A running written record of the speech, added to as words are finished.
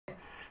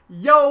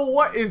Yo,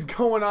 what is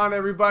going on,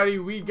 everybody?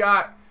 We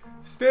got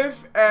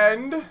Stiff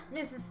and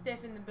Mrs.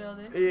 Stiff in the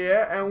building.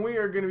 Yeah, and we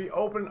are going to be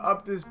opening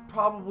up this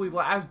probably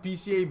last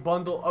BCA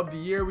bundle of the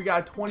year. We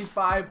got a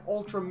 25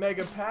 Ultra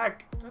Mega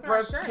Pack,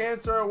 Breast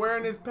Cancer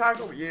Awareness Pack.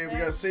 Oh, yeah, we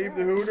got Save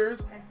the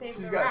Hooters. And Save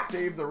She's the got Rack.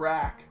 Save the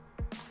Rack.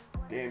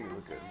 Damn, you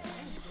look good.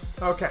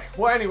 Okay,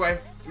 well, anyway,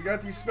 we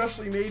got these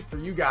specially made for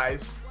you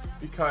guys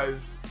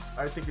because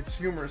I think it's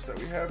humorous that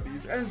we have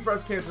these, and it's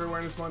Breast Cancer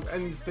Awareness Month,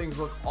 and these things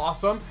look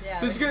awesome. Yeah,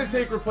 this is gonna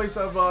take replace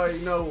of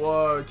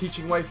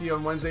teaching wifey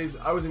on Wednesdays.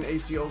 I was in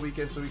ACO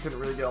weekend, so we couldn't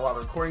really get a lot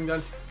of recording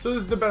done. So this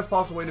is the best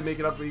possible way to make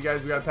it up for you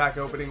guys. We got a pack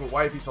opening with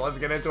wifey, so let's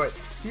get into it.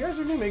 If you guys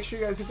are new, make sure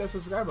you guys hit that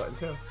subscribe button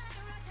too.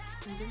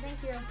 Please and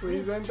thank you.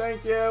 Please and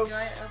thank you. Do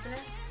I open it?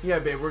 Yeah,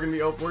 babe. We're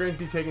gonna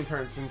be taking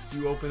turns since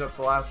you opened up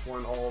the last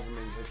one. All of them,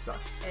 and it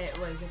sucked. It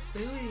was a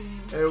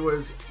booty. It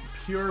was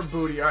pure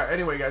booty. Alright,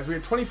 anyway, guys, we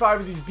have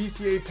 25 of these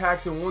BCA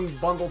packs and one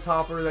bundle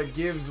topper that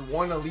gives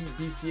one elite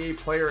BCA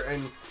player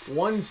and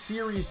one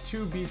Series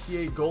 2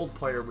 BCA gold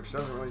player, which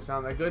doesn't really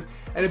sound that good.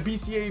 And a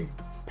BCA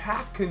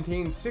pack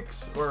contains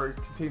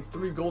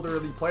 3 gold or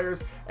elite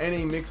players and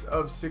a mix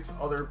of 6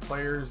 other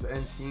players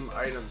and team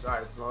items.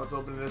 Alright, so let's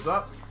open this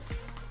up.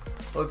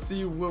 Let's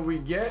see what we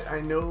get.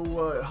 I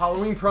know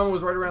Halloween promo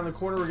is right around the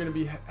corner. We're going to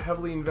be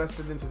heavily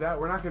invested into that.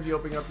 We're not going to be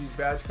opening up these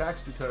badge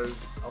packs because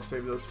I'll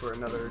save those for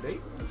another date.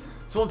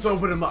 So let's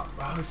open them up.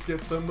 Let's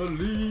get some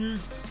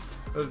elites.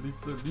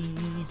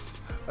 Elites.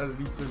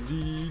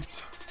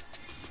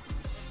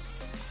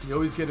 You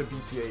always get a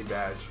BCA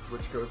badge,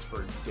 which goes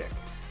for dick.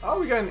 Oh,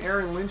 we got an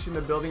Aaron Lynch in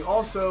the building.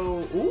 Also,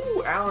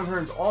 ooh, Alan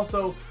Hearns.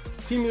 Also,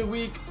 Team of the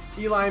Week,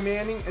 Eli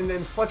Manning, and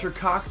then Fletcher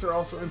Cox are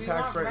also in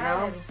packs right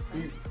now.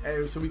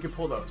 So we can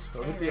pull those.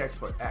 So hit the X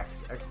button.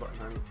 X button,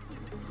 honey.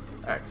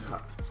 X, huh?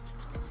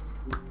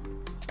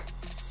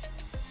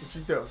 What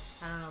you do?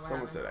 I don't know what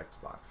Someone happened. said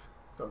Xbox.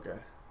 It's okay.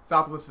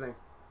 Stop listening.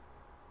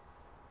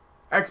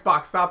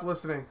 Xbox, stop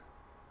listening.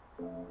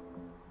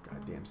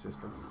 Goddamn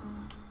system.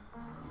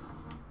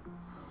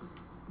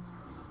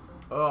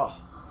 Ugh.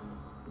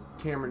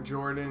 Cameron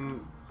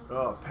Jordan.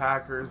 Oh,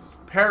 Packers.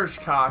 Parrish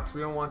Cox.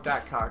 We don't want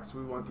that Cox.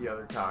 We want the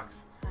other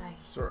Cox.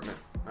 Assortment.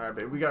 Alright,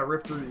 babe. We gotta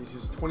rip through these.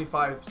 This is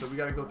 25, so we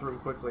gotta go through them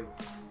quickly.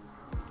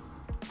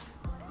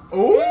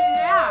 Oh,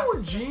 yeah.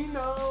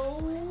 Gino.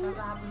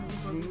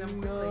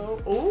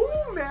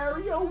 Oh,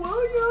 Mario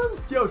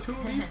Williams. Yo, 2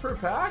 of these per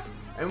pack.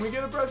 And we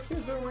get a Breast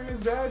Cancer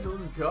Awareness badge.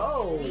 Let's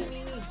go.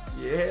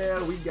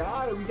 Yeah, we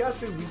got it. We got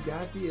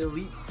the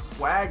elite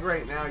swag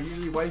right now.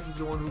 Usually wifey's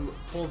the one who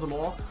pulls them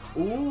all.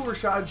 Ooh,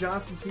 Rashad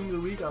Johnson, Team of the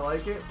Week. I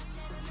like it.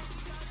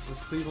 Those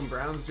Cleveland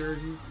Browns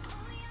jerseys.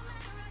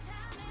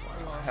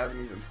 Wow, I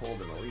haven't even pulled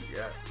an elite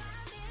yet.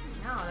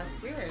 No,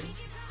 that's weird.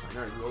 I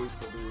know, you always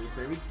pull the elite.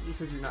 Maybe it's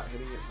because you're not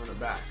hitting it from the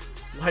back.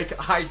 Like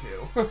I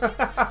do.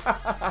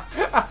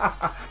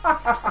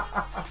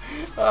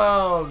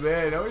 Oh,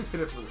 man. I always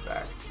hit it from the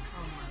back.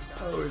 Oh,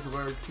 my God. Always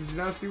works. Did you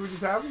not see what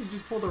just happened? You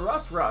just pulled a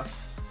Russ.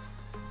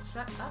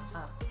 Shut up.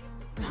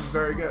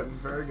 Very good.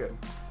 Very good.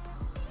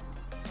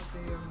 That's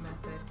your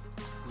method.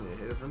 Yeah,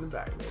 hit it from the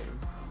back, baby.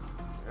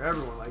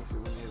 Everyone likes it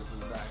when you hit it from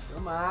the back.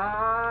 Come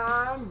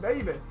on,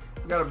 baby.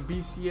 We got a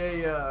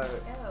BCA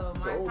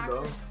gold,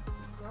 though.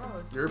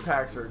 Gross. Your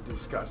packs are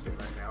disgusting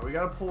right now. We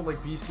gotta pull like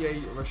BCA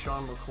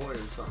LaShawn McCoy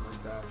or something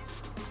like that.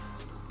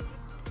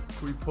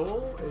 Can we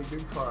pull a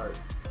good card?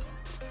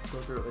 Go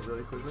through it like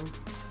really quickly.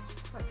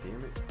 God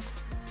damn it.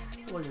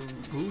 Look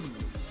at booty.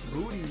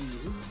 Booty.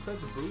 This is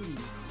such a booty.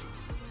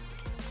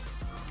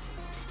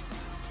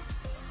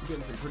 I'm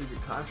getting some pretty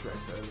good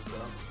contracts out of this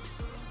stuff.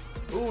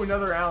 Ooh,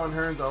 another Alan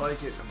Hearns. I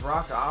like it.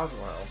 Brock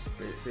Osweiler.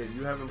 Babe,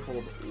 you haven't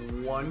pulled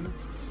one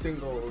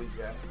single elite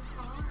yet.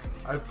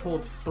 I've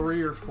pulled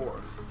 3 or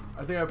 4.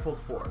 I think I pulled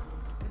 4.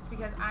 It's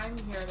because I'm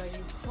here that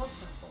you pulled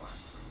for 4.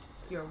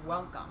 You're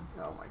welcome.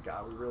 Oh my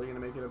God, we're really gonna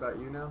make it about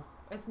you now?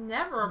 It's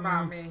never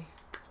about me.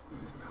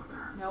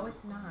 No,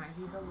 it's not.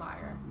 He's a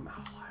liar. I'm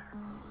not a liar.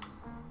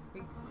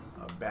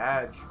 A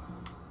badge.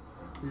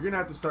 You're gonna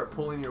have to start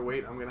pulling your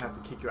weight. I'm gonna have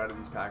to kick you out of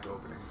these pack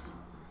openings.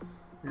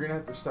 You're gonna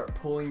have to start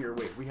pulling your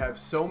weight. We have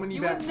so many.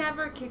 You would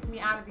never kick me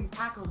out of these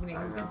pack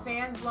openings. The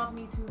fans love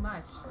me too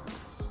much.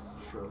 It's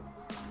true.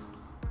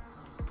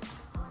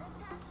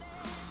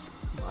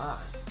 Come on.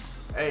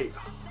 Hey.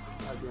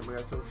 God damn, I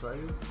got so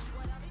excited.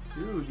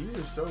 Dude, these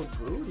are so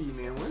booty,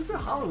 man. When's the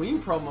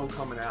Halloween promo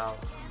coming out?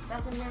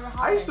 That's a mirror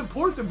holiday. I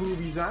support the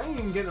boobies. I ain't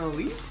even getting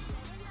elites.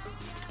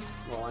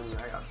 Well, I mean,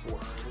 I got 4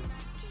 already.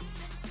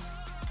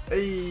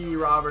 Hey,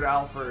 Robert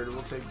Alford.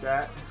 We'll take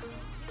that.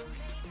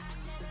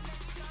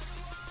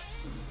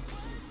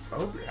 I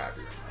hope you're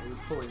happy right now.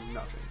 You're pulling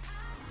nothing.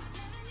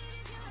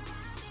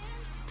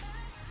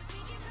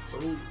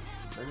 Oh,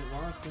 Bennett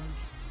Watson.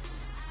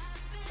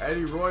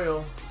 Eddie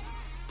Royal.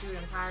 Dude,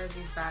 I'm tired of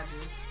these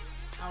badges.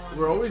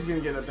 We're always going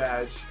to get a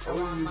badge. I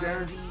want my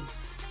elite.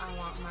 I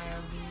want my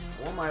elite.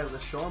 I want my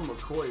LaShawn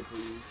McCoy,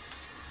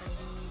 please.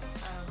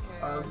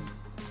 Okay.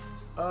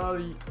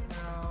 No.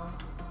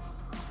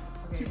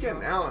 Okay, Keep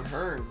getting Alan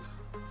Hearns.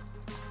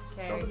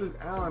 Okay. What's up with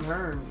this Alan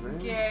Hearns, man?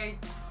 Gay.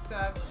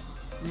 Sucks.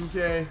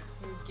 Okay.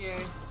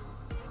 Okay.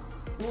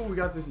 Ooh, we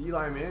got this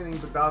Eli Manning,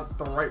 but not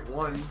the right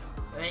one.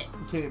 Right.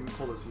 You can't even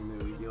pull the team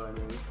new Eli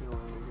Manning. You don't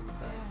wanna make him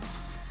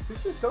back.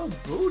 This is so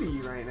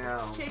booty right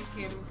now.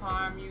 Chicken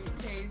farm, you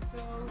taste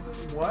so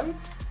good. What?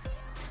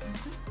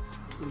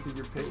 You think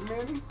you're Peyton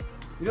Manning?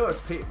 You know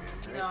that's Peyton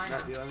Manning, right? No, I know.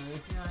 Not Eli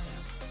Manning? No, I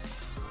know.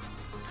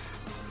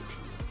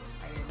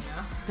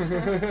 I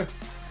didn't know.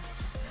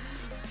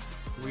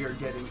 We are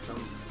getting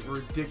some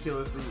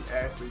ridiculously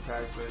assly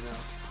packs right now.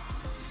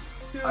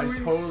 Dude, I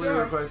totally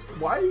request.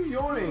 Why are you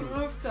yawning?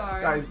 I'm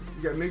sorry. Guys,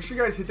 make sure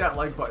you guys hit that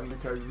like button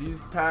because these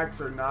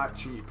packs are not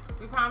cheap.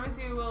 We promise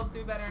you we'll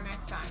do better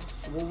next time.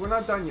 Well, we're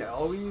not done yet.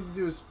 All we need to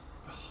do is...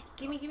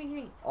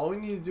 Gimme. All we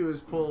need to do is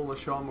pull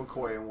LaShawn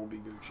McCoy and we'll be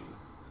Gucci.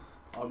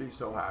 I'll be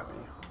so happy.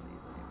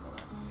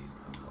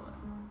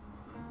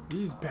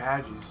 These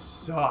badges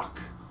suck.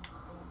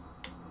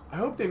 I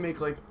hope they make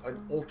like an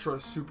ultra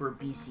super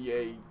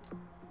BCA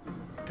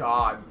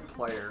god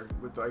player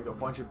with like a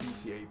bunch of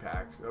BCA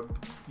packs of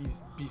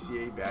these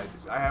BCA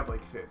badges. I have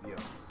like 50 of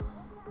them.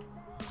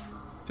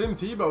 Tim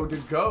Tebow to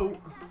GOAT.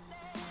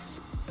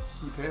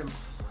 Keep him.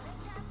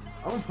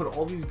 I'm gonna put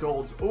all these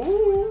golds.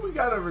 Ooh, we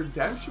got a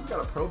redemption. We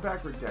got a pro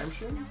pack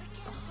redemption.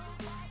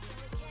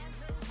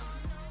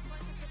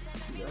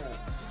 Yeah.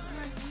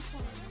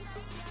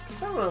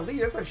 That's not an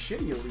elite. That's a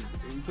shitty elite.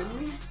 Are you kidding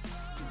me?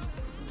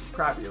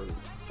 Crappy elite.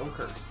 Don't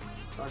curse.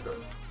 It's not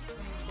good.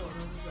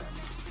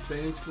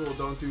 Stay in school.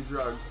 Don't do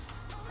drugs.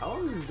 How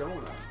long is this going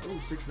on? Oh,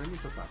 6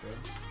 minutes. That's not bad.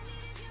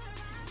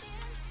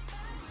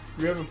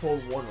 You haven't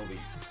pulled one elite.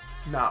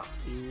 Not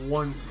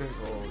one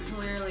single elite.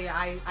 Clearly,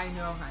 I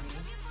know, honey.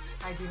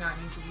 I do not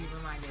need to be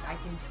reminded. I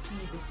can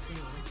see the screen.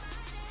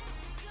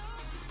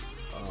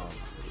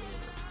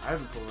 I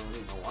haven't pulled one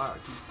elite in a while. I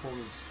keep pulling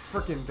these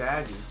freaking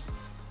badges.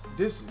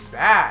 This is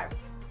bad.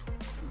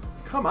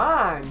 Come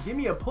on, give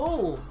me a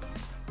pull.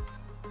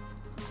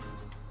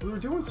 We were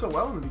doing so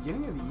well in the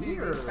beginning of the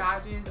year. These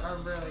badges are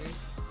really,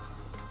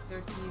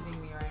 they're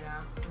teasing me right now.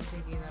 I'm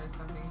thinking that it's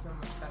something so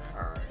much better.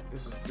 Alright,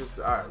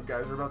 alright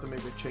guys, we're about to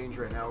make a change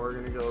right now. We're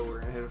gonna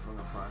hit it from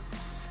the front.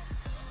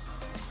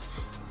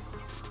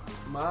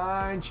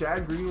 Mine,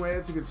 Chad Greenway,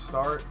 that's a good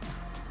start.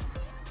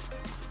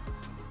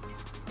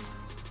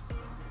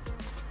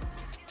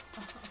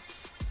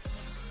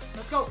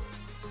 Let's go.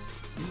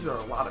 These are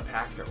a lot of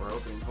packs that we're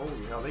opening.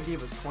 Holy hell, they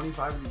gave us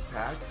 25 of these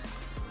packs.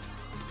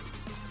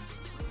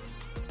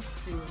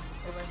 Dude,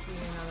 if I see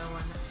another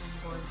one, I'm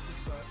going to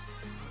quit.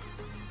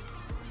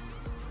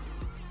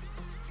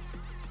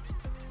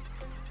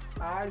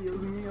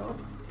 Adios mio.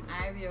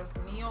 Adios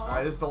mio.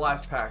 Alright, this is the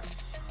last pack.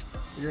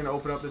 You're gonna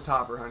open up the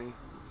topper, honey.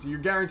 So you're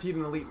guaranteed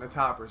an elite in the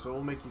topper, so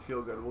we'll make you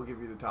feel good. We'll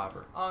give you the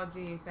topper. Oh,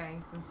 gee,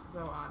 thanks. I'm so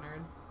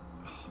honored.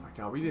 Oh my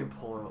god, we didn't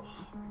pull it.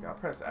 Oh my god,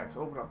 press X.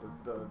 Open up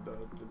the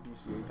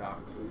BCA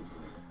topper, please.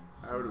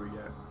 Alright, what do we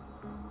get?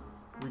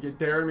 We get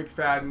Darren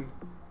McFadden.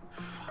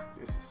 Fuck,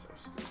 this is so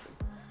stupid.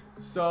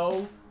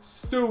 So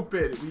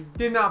stupid. We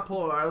did not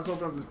pull it. Alright, let's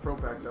open up this pro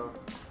pack, though.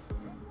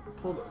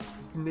 Pulled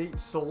Nate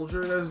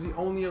Soldier. That was the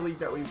only elite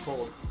that we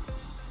pulled.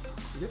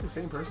 We get the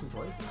same person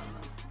twice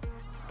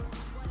now.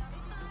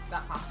 Is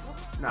that possible?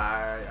 Nah,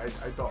 I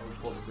thought we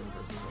pulled the same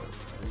person twice.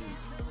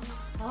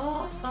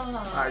 Oh.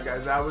 Alright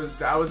guys,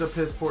 that was a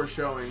piss poor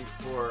showing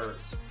for...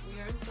 We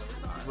are so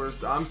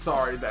sorry. I'm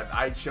sorry that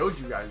I showed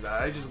you guys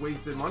that. I just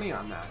wasted money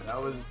on that.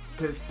 That was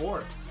piss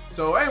poor.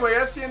 So anyway,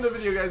 that's the end of the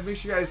video, guys. Make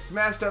sure you guys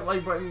smash that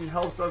like button. It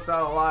helps us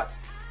out a lot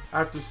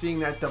after seeing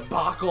that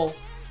debacle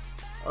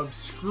of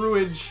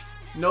screwage.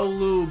 No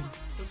lube.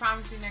 We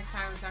promise you next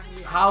time it's not going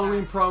to be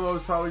Halloween promo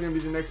is probably going to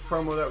be the next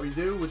promo that we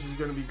do, which is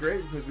going to be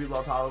great because we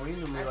love Halloween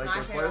and we That's like my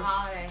those favorite players.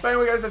 holiday. But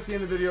anyway, guys, that's the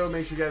end of the video.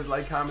 Make sure you guys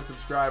like, comment,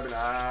 subscribe,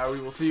 and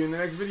we will see you in the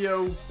next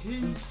video.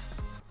 Peace.